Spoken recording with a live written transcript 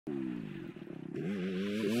Hey,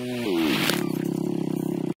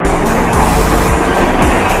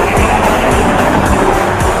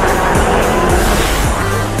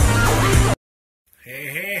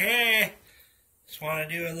 just want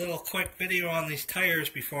to do a little quick video on these tires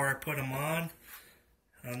before I put them on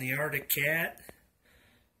the Arctic Cat.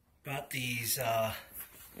 Bought these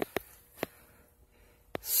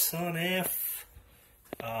sunf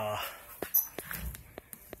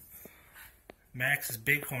Max's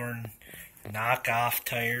Bighorn knockoff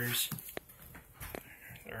tires.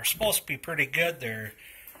 They're supposed to be pretty good. They're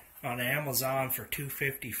on Amazon for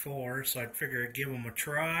 $2.54, so I'd figure I'd give them a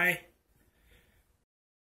try.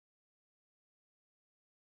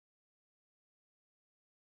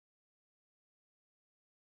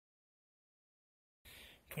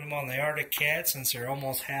 Put them on the Arctic Cat since they're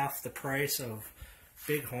almost half the price of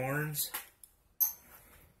Bighorns.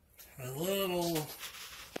 A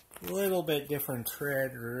little bit different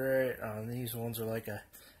tread right on these ones are like a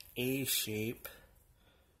A shape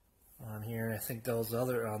on here. I think those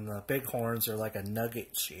other on the Bighorns are like a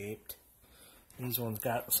nugget shaped. These ones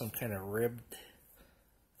got some kind of ribbed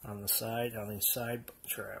on the side, on these side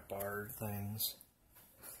trap bar things.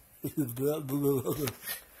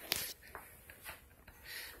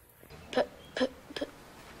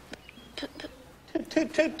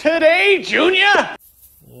 Today, Junior!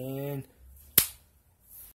 And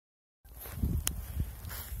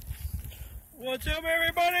what's up,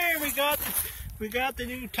 everybody? We got the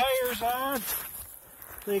new tires on.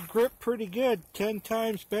 They grip pretty good, 10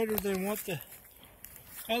 times better than what the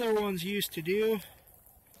other ones used to do.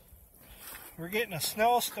 We're getting a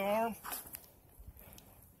snowstorm.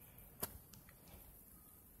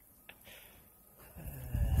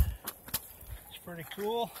 It's pretty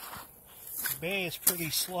cool. The bay is pretty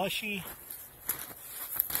slushy.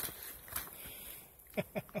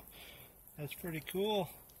 That's pretty cool.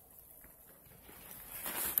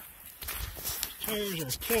 Tires are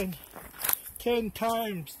 10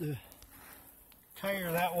 times the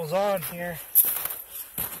tire that was on here.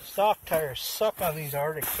 Stock tires suck on these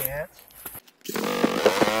Arctic Cats.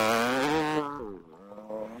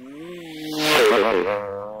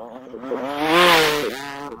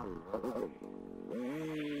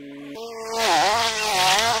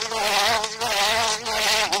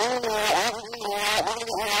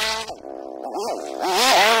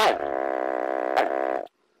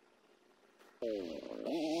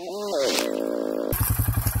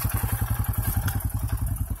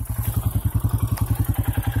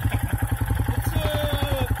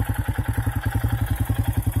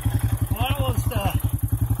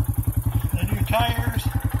 Tires.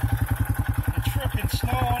 It's frickin'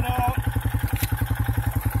 snowing out.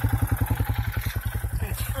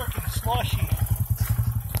 It's frickin' slushy.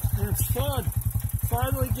 It's fun.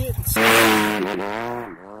 Finally getting